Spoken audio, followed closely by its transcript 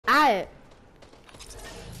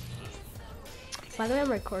By the way,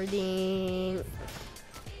 I'm recording.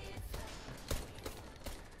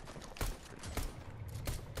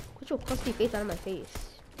 Put your crusty face out of my face.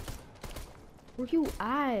 Where you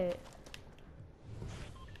at?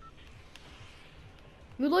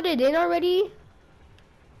 You loaded in already?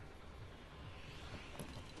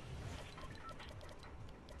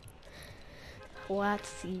 Let's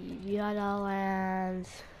see. We got all lands.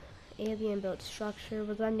 Alien built structure.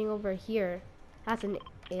 We're landing over here. That's an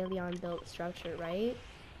alien built structure, right?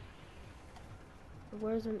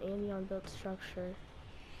 Where's an alien built structure?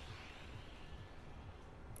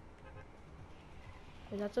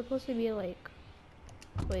 Is that supposed to be like...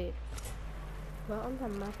 Wait. What on the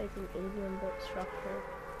map is an alien built structure?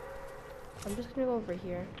 I'm just gonna go over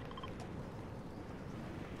here.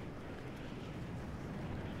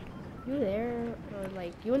 You there? Or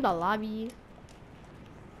like, you in the lobby?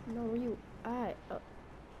 No, where you at? Oh.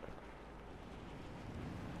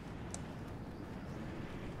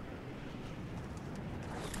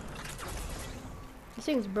 This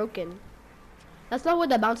thing's broken. That's not what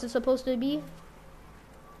the bounce is supposed to be.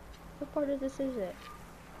 What part of this is it?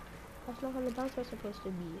 That's not how the bounce is supposed to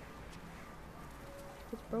be.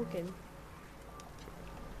 It's broken.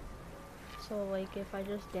 So like if I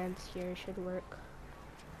just dance here, it should work.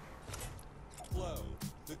 Flow,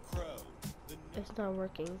 the crow, It's not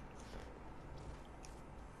working.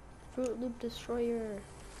 Fruit Loop Destroyer.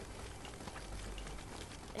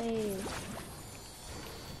 Hey.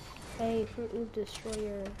 Hey, Fruit Loop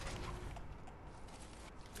Destroyer.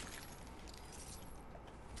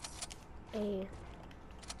 Hey.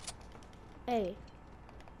 Hey.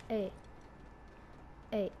 Hey.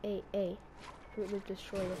 Hey, hey, hey. Fruit Loop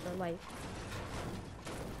Destroyer for life.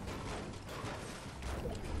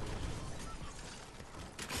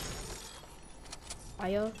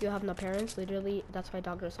 Ayo, you have no parents, literally, that's why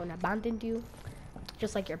Dr. Son abandoned you.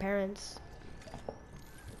 Just like your parents.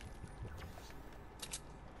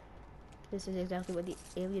 This is exactly what the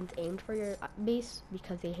aliens aimed for your base,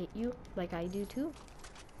 because they hate you, like I do too.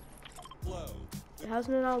 flow. How's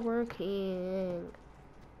it not working?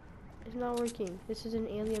 It's not working. This is an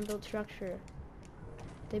alien built structure.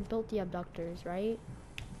 They built the abductors, right?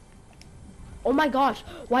 Oh my gosh,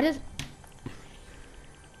 why does...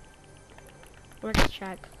 Let's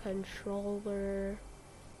check. Controller.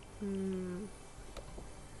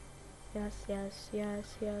 Yes, yes,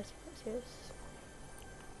 yes, yes, yes, yes.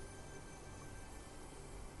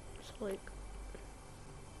 So like,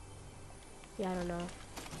 yeah, I don't know.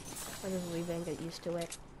 I'll just leave it and get used to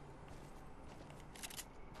it.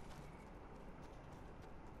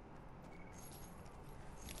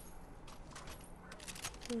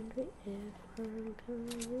 Wonder if I'm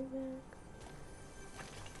coming back.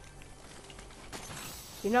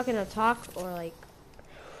 You're not gonna talk or like...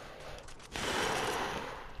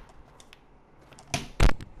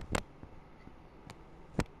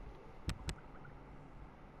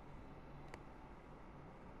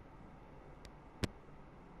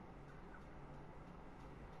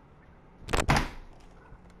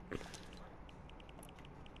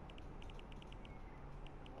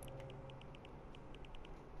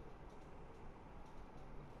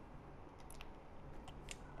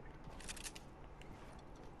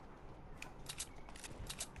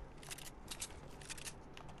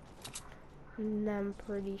 And I'm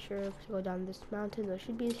pretty sure if we go down this mountain, there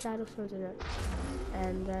should be shadow stones in it.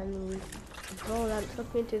 And then we... Oh, that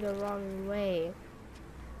took me to the wrong way.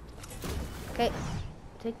 Okay,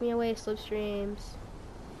 take me away, slipstreams.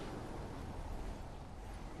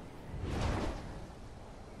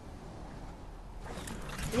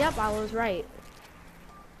 Yep, I was right.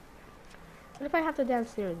 What if I have to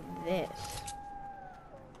dance near this?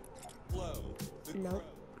 Flow, the Nope. crow.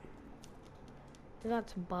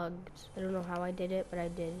 That's bugged. I don't know how I did it, but I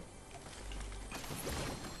did.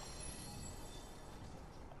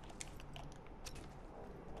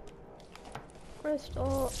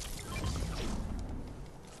 Crystal.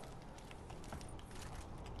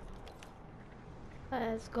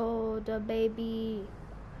 Let's go, the baby.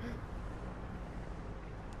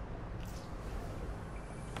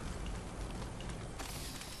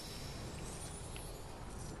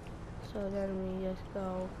 So then we just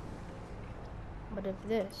go. But if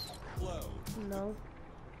this, Flow, no.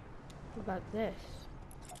 What about this?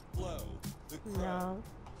 flow, the crow. No.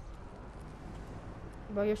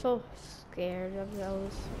 Bro, you're so scared of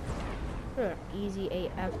those. They're easy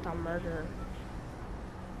AF to murder.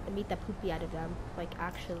 And beat the poopy out of them. Like,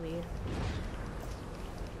 actually.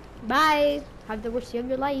 Bye! Have the worst day of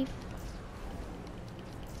your life.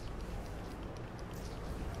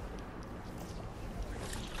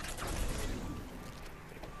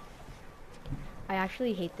 I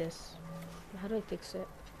actually hate this. How do I fix it?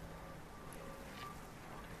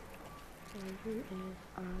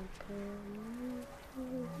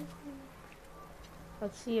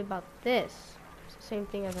 Let's see about this. It's the same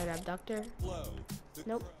thing as an abductor. Blow the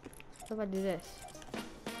Nope. crow. What if I do this?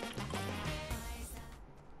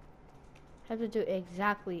 I have to do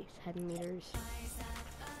exactly 10 meters.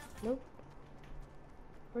 Nope.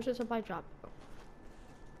 Where's the supply drop?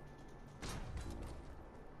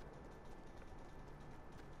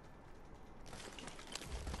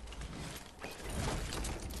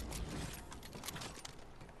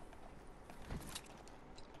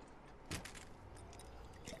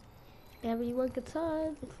 Everyone gets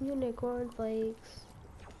on. It's unicorn flakes.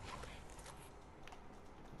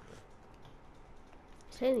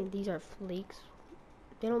 Saying these are flakes.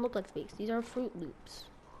 They don't look like flakes. These are Fruit Loops.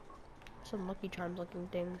 Some Lucky Charms looking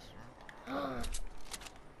things.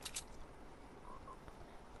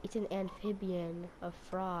 It's an amphibian, a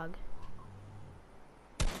frog.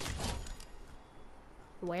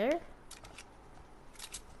 Where?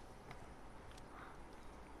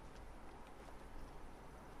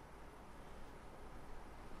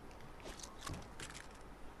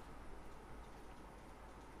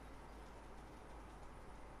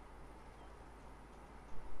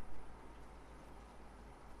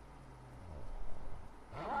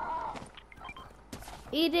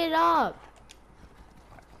 Eat it up!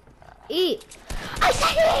 Eat! I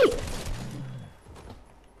said eat!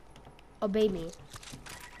 Obey me.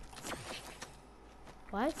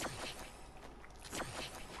 What?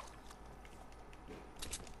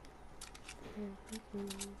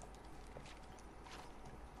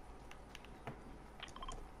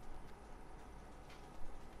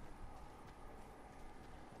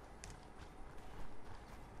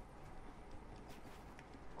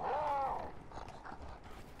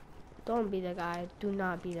 Don't be the guy. Do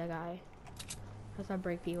not be the guy. Because I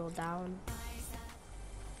break people down.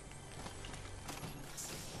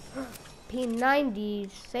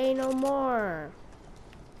 P90s, say no more.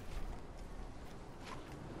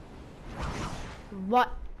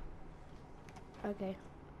 What? Okay.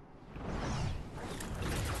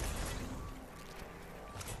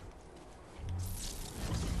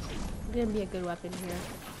 Gonna be a good weapon here.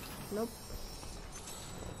 Nope.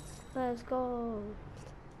 Let's go.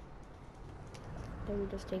 Then we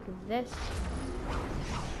just take this.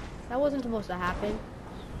 That wasn't supposed to happen.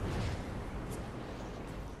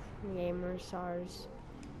 Gamer SARS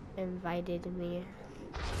invited me.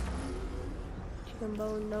 Chicken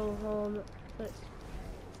bone, no home,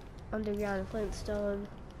 underground Flintstone,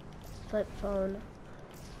 flip phone,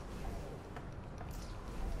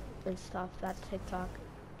 and stuff. That's TikTok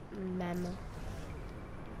meme.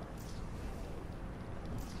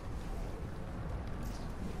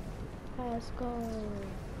 Let's go.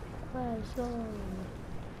 Let's go.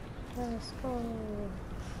 Let's go.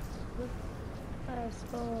 Let's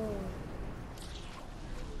go.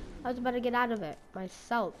 I was about to get out of it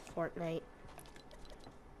myself, Fortnite.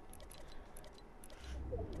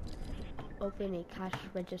 Open a cash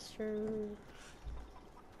register.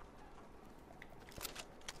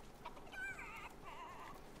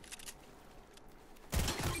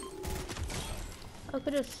 I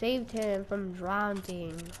could have saved him from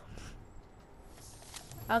drowning.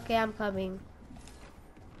 Okay, I'm coming.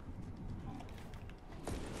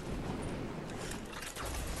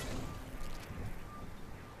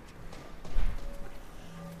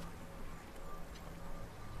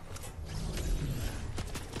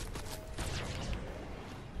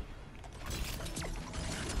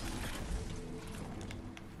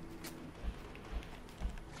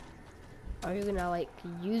 Are you gonna like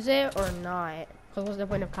use it or not? Because what's the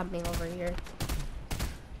point of coming over here?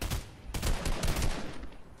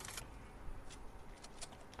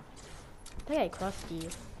 I think I crusty.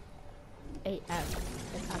 AF.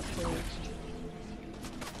 It's actually.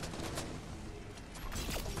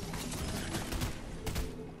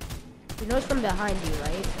 You know it's from behind you,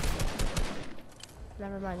 right?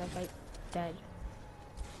 Never mind, I'm like dead.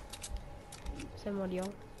 Se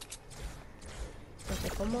murió. No sé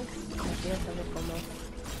cómo. No quiero saber cómo.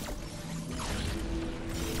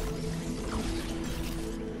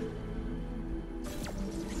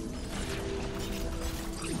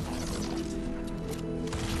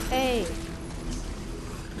 Hey!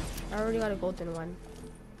 I already got a golden one.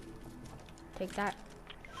 Take that.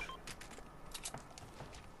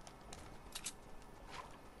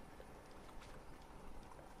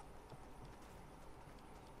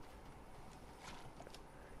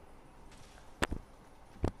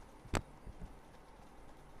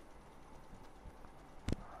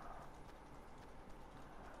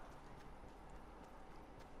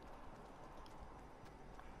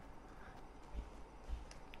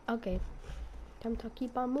 Okay. Time to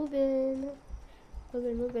keep on moving.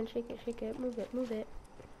 Moving, shake it, move it.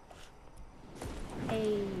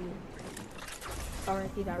 Hey.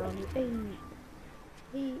 Alright, see that wrong.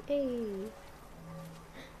 Hey.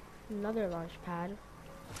 Another launch pad.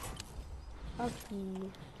 Okay.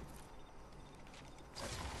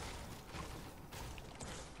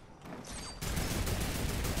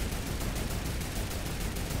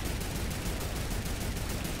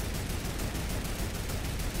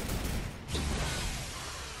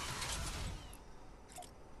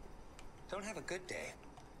 Don't have a good day.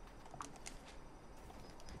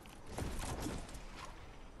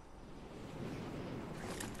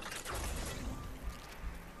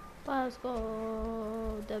 Let's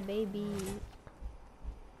go, the baby.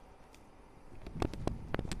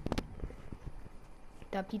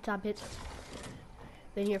 The pizza pit.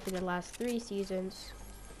 Been here for the last 3 seasons.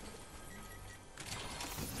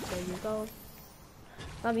 There you go.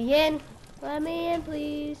 Let me in. Let me in,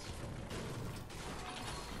 please.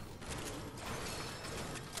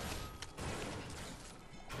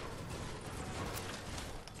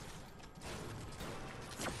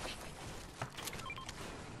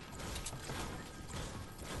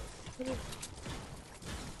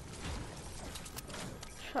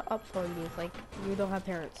 Shut up, phone booth. Like, you don't have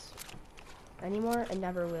parents anymore and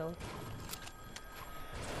never will.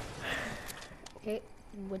 Okay,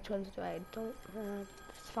 which ones do I don't have?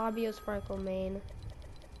 Fabio Sparkle Main.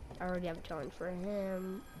 I already have a challenge for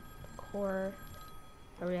him. Core.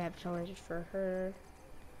 I already have challenges for her.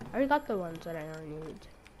 I already got the ones that I already need.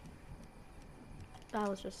 That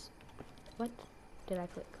was just... What did I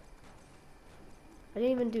click? I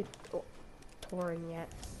didn't even do touring yet.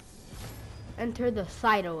 Enter the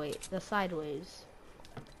sideways.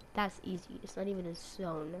 That's easy. It's not even a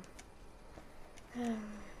zone.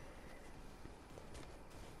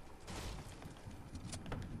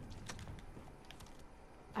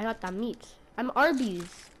 I got the meat. I'm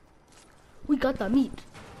Arby's. We got the meat.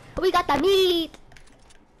 We got the meat.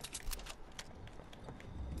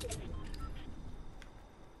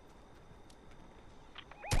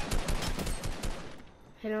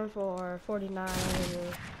 Hit him for 49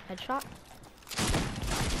 headshot.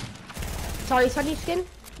 Sorry, Sunny Skin.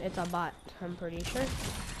 It's a bot, I'm pretty sure.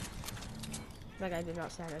 That guy did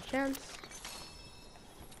not stand a chance.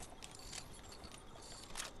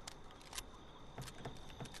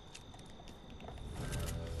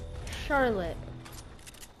 Charlotte.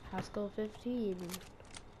 Haskell 15.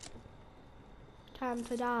 Time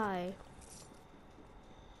to die.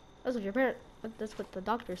 That's what your parent. That's what the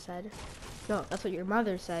doctor said. No, that's what your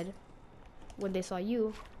mother said when they saw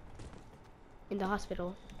you in the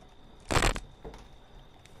hospital.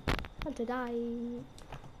 Time to die.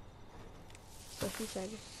 That's what she said.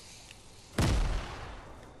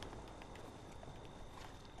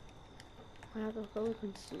 I have to go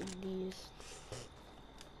consume these.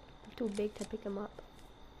 I'm too big to pick them up.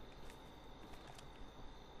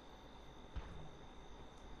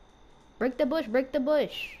 Break the bush, break the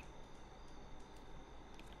bush.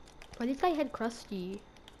 Why did this guy head crusty?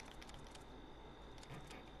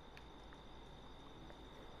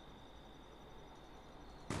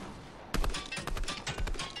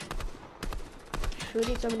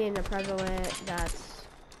 Shooting somebody in the prevalent that's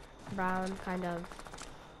brown, kind of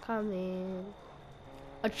coming.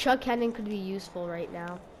 A chuck cannon could be useful right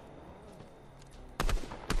now.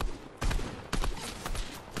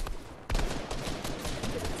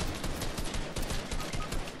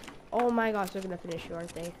 Oh my gosh, they're gonna finish you,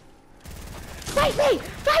 aren't they? Fight me!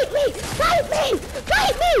 Fight me! Fight me!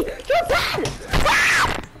 Fight me! You're bad!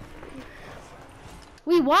 Ah!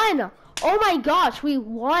 We won! Oh my gosh, we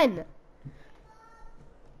won!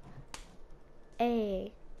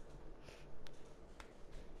 Hey,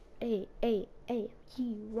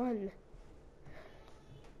 he won.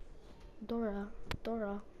 Dora,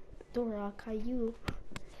 Caillou,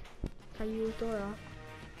 Dora.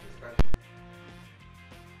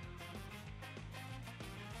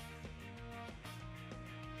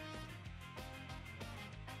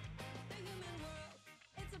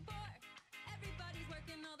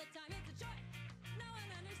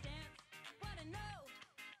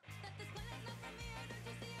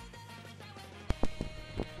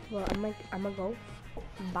 Well, I'm gonna go.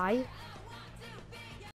 Bye.